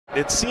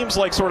It seems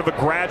like sort of a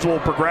gradual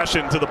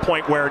progression to the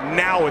point where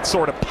now it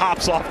sort of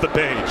pops off the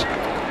page.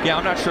 Yeah,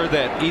 I'm not sure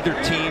that either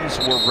teams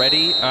were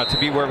ready to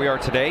be where we are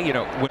today. You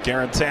know,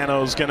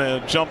 Garantano's going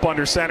to jump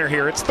under center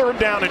here. It's 3rd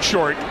down and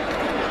short.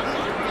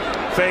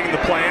 Faking the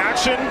play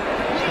action.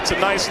 It's a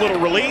nice little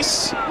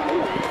release.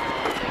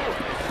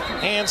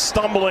 And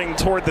stumbling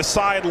toward the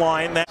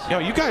sideline.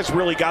 You guys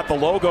really got the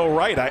logo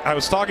right. I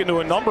was talking to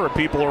a number of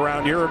people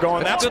around here who are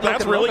going, that's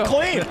really logo.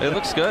 Clean. It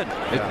looks good.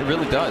 It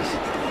really does.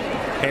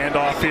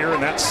 Handoff here,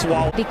 and that's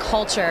swallowed. The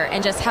culture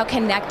and just how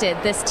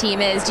connected this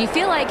team is. Do you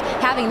feel like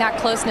having that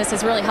closeness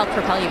has really helped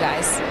propel you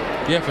guys?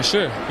 Yeah, for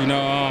sure. You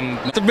know,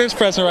 it's a bench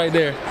presser right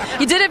there.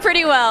 You did it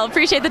pretty well.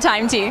 Appreciate the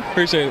time, T.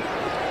 Appreciate it.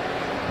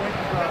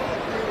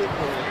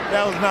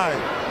 That was nice.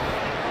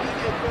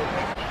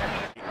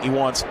 He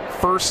wants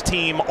first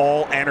team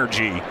all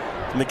energy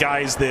from the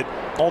guys that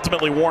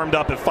ultimately warmed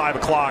up at 5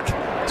 o'clock,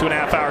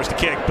 2.5 hours to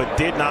kick, but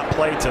did not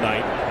play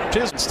tonight.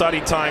 Just study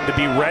time to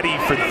be ready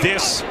for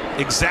this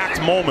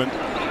exact moment.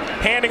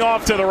 Handing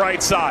off to the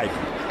right side.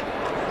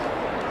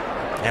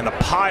 And the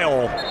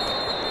pile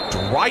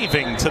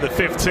driving to the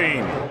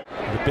 15.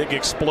 The big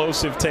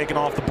explosive taken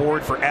off the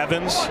board for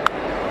Evans.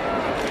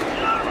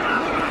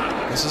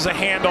 This is a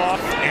handoff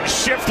and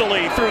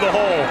shiftily through the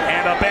hole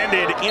and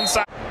upended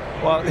inside.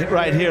 Well,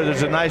 right here,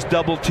 there's a nice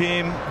double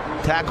team.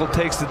 Tackle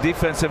takes the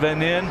defensive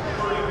end in,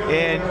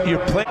 and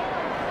you're playing.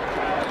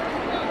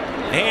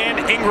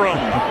 And Ingram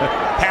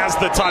has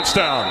the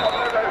touchdown.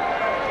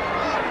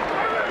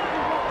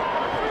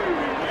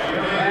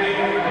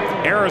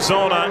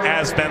 Arizona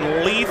has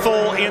been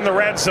lethal in the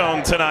red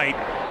zone tonight.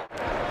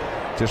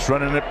 Just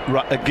running it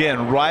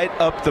again right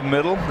up the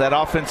middle. That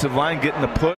offensive line getting the push.